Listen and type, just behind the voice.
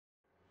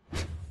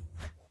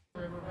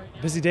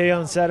Busy day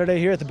on Saturday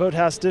here at the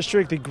Boathouse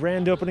District, the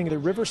grand opening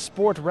of the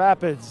Riversport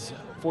Rapids,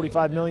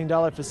 $45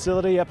 million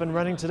facility up and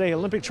running today.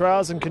 Olympic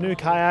trials and canoe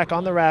kayak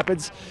on the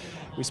Rapids.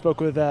 We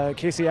spoke with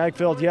Casey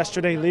Eichfeld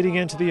yesterday leading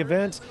into the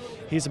event.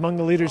 He's among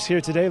the leaders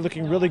here today,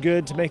 looking really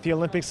good to make the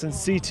Olympics in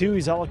C2.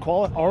 He's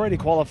already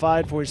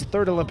qualified for his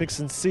third Olympics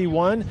in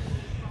C1.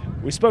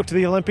 We spoke to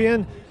the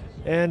Olympian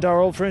and our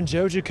old friend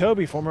Joe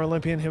Jacobi, former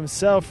Olympian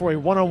himself, for a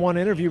one-on-one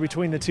interview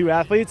between the two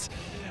athletes.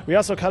 We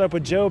also caught up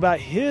with Joe about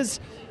his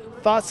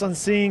thoughts on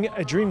seeing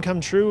a dream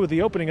come true with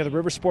the opening of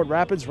the Riversport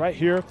Rapids right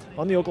here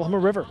on the Oklahoma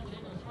River.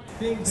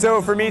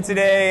 So for me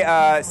today,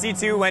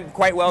 C2 went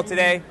quite well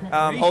today,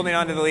 holding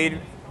on to the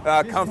lead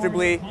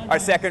comfortably. Our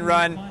second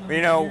run, we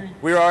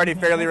were already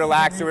fairly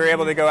relaxed, so we were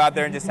able to go out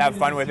there and just have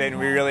fun with it.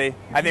 And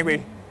I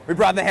think we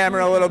brought the hammer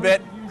a little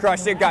bit,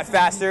 crushed it, got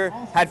faster,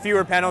 had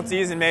fewer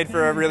penalties, and made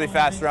for a really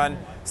fast run.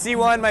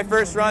 C1, my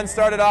first run,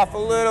 started off a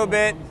little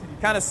bit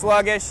kind of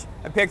sluggish.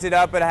 I picked it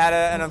up, but I had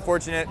an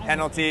unfortunate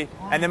penalty.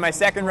 And then my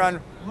second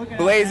run,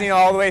 blazing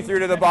all the way through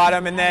to the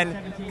bottom, and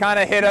then kind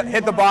of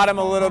hit the bottom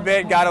a little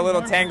bit, got a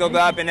little tangled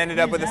up, and ended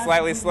up with a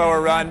slightly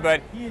slower run.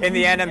 But in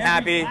the end, I'm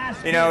happy.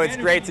 It's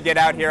great to get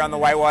out here on the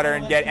whitewater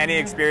and get any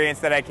experience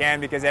that I can,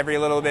 because every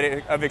little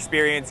bit of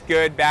experience,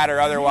 good, bad,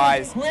 or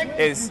otherwise,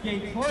 is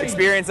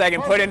experience I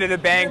can put into the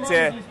bank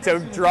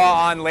to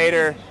draw on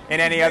later in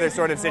any other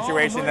sort of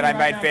situation that I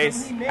might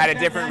face at a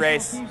different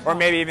race, or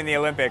maybe even the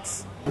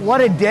Olympics.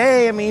 What a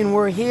day. I mean,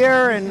 we're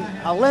here in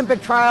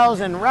Olympic trials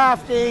and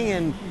rafting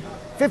and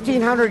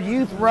 1,500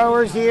 youth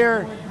rowers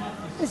here.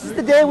 This is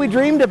the day we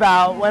dreamed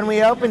about when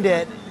we opened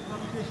it.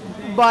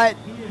 But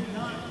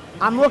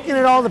I'm looking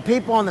at all the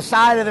people on the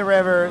side of the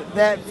river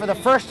that for the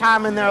first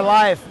time in their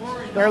life,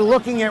 they're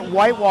looking at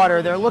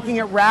whitewater, they're looking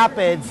at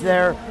rapids,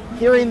 they're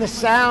hearing the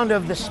sound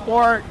of the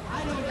sport,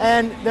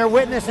 and they're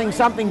witnessing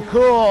something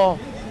cool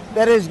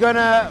that is going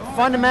to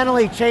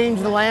fundamentally change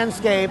the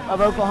landscape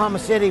of Oklahoma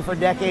City for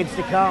decades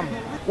to come.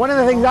 One of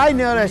the things I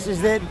notice is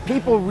that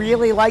people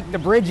really like the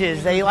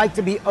bridges. They like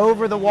to be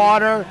over the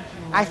water.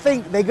 I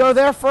think they go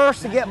there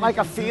first to get like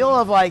a feel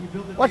of like,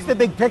 what's the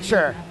big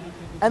picture?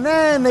 And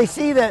then they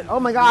see that, oh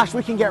my gosh,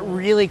 we can get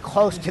really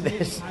close to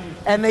this.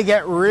 And they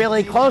get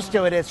really close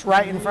to it. It's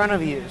right in front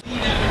of you.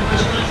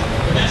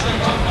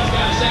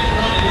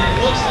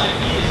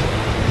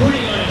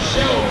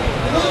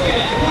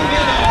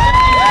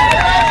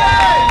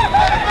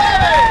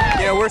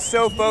 We're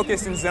so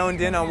focused and zoned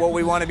in on what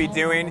we want to be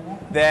doing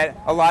that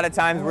a lot of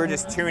times we're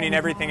just tuning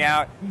everything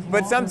out.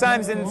 But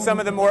sometimes in some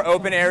of the more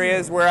open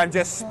areas where I'm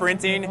just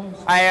sprinting,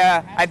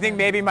 I think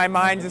maybe my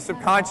mind just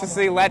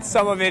subconsciously lets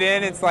some of it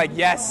in. It's like,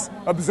 yes,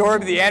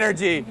 absorb the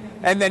energy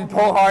and then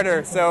pull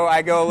harder, so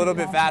I go a little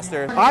bit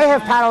faster. I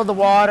have paddled the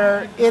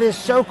water. It is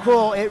so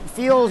cool. It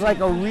feels like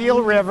a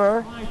real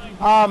river.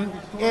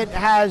 It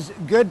has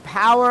good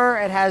power.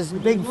 It has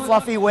big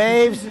fluffy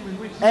waves.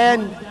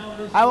 And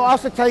I will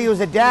also tell you as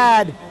a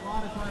dad,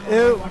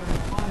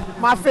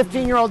 my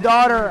 15-year-old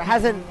daughter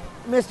hasn't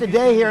missed a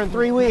day here in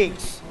 3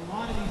 weeks.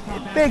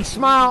 Big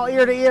smile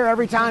ear to ear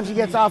every time she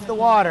gets off the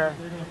water.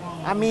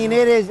 I mean,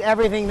 it is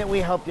everything that we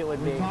hoped it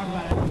would be.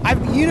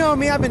 You know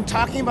me, I've been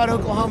talking about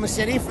Oklahoma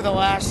City for the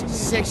last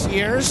 6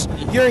 years.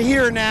 You're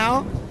here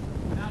now.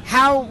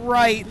 How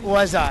right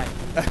was I?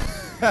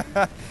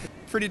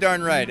 Pretty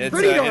darn right.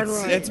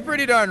 It's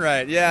pretty darn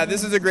right. Yeah,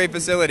 this is a great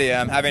facility.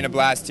 I'm having a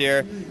blast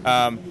here.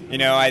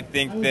 I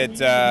think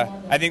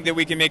that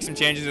we can make some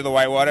changes to the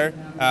whitewater,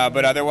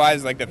 but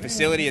otherwise, like, the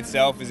facility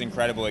itself is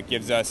incredible. It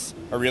gives us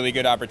a really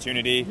good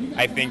opportunity.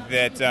 I think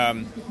that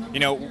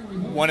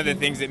one of the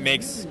things that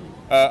makes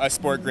a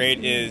sport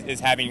great is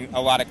having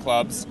a lot of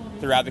clubs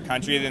throughout the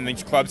country. Then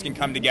these clubs can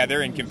come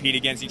together and compete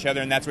against each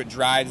other, and that's what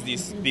drives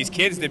these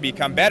kids to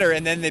become better,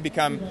 and then they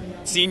become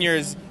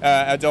seniors,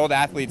 adult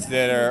athletes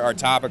that are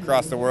top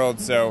across the world.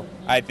 So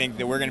I think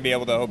that we're going to be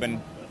able to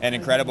open an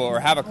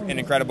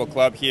incredible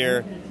club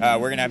here. We're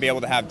going to be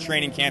able to have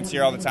training camps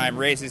here all the time,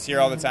 races here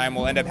all the time.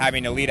 We'll end up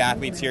having elite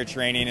athletes here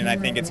training, and I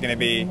think it's going to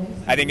be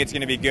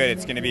good.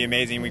 It's going to be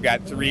amazing. We've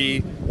got 3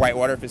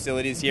 whitewater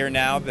facilities here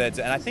now,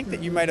 and I think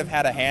that you might have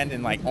had a hand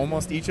in like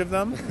almost each of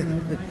them.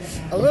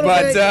 A little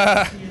bit.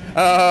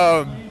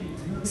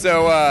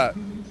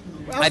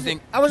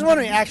 I was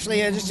wondering,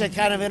 actually, just to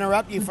kind of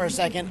interrupt you for a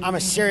second. I'm a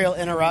serial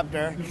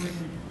interrupter.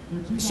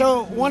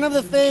 So one of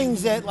the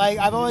things that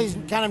I've always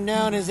kind of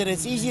known is that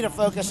it's easy to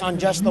focus on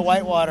just the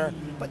whitewater,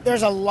 but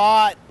there's a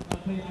lot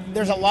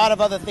of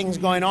other things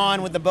going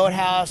on with the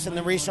boathouse and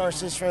the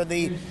resources for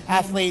the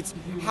athletes.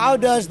 How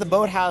does the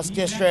Boathouse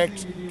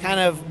District kind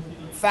of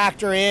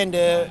factor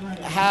into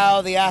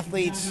how the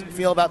athletes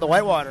feel about the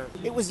whitewater?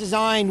 It was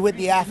designed with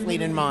the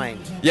athlete in mind.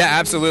 Yeah,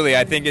 absolutely.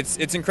 I think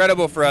it's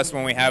incredible for us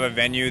when we have a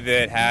venue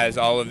that has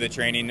all of the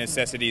training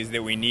necessities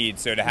that we need.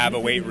 So to have a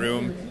weight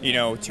room,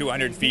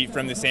 200 feet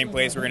from the same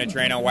place we're going to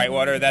train on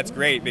whitewater, that's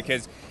great,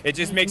 because it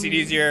just makes it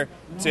easier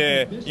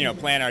to,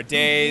 plan our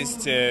days,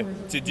 to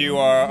do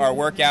our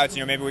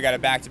workouts. Maybe we got a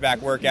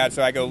back-to-back workout,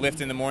 so I go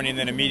lift in the morning,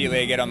 then immediately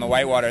I get on the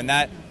whitewater, and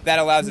that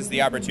allows us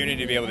the opportunity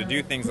to be able to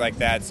do things like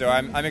that. So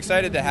I'm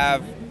excited to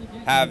have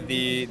have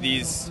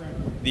these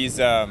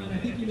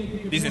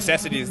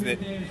necessities that,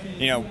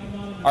 you know,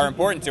 are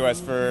important to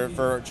us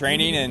for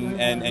training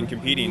and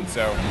competing.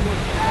 So.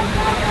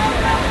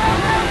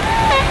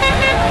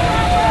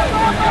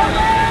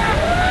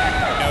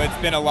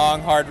 It's been a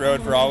long, hard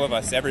road for all of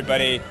us.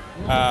 Everybody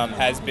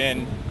has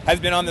been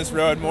on this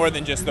road more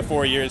than just the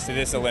 4 years to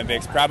this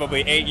Olympics,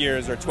 probably 8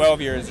 years or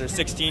 12 years or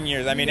 16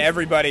 years. I mean,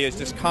 everybody is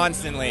just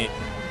constantly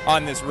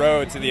on this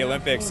road to the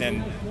Olympics,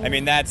 and I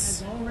mean,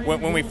 that's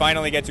when we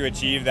finally get to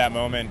achieve that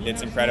moment,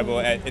 it's incredible.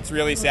 It's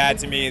really sad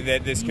to me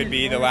that this could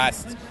be the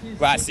last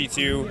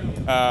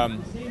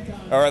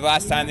C2, or the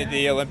last time that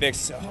the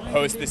Olympics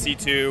host the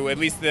C2, at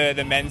least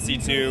the men's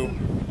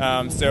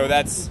C2. So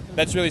that's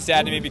really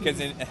sad to me,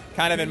 because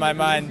kind of in my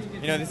mind,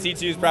 you know, the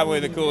C2 is probably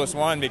the coolest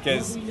one,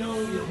 because,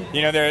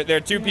 you know, there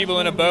are two people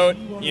in a boat.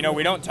 You know,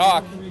 we don't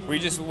talk. We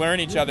just learn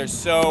each other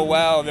so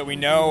well that we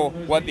know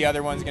what the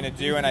other one's going to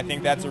do, and I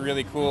think that's a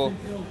really cool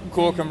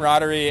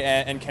camaraderie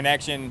and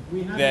connection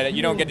that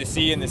you don't get to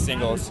see in the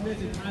singles.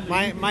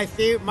 My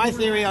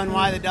theory on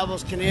why the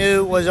doubles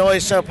canoe was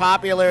always so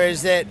popular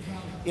is that,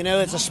 you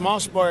know, it's a small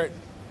sport.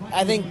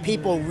 I think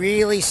people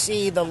really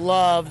see the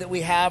love that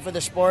we have for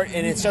the sport,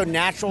 and it's so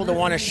natural to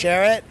want to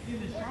share it.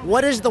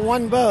 What is the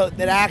one boat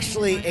that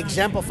actually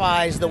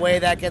exemplifies the way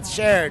that gets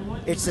shared?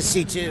 It's the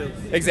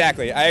C2.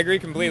 Exactly. I agree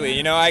completely.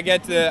 You know, I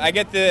get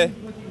the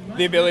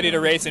ability to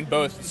race in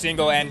both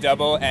single and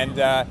double, and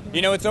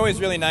you know, it's always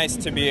really nice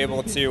to be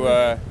able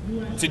to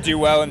do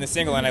well in the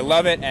single, and I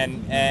love it,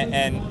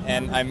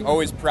 and I'm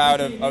always proud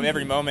of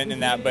every moment in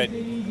that. But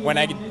when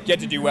I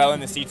get to do well in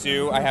the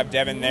C2, I have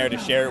Devin there to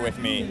share it with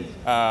me,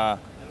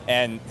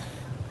 and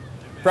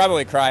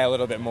probably cry a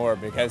little bit more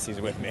because he's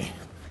with me.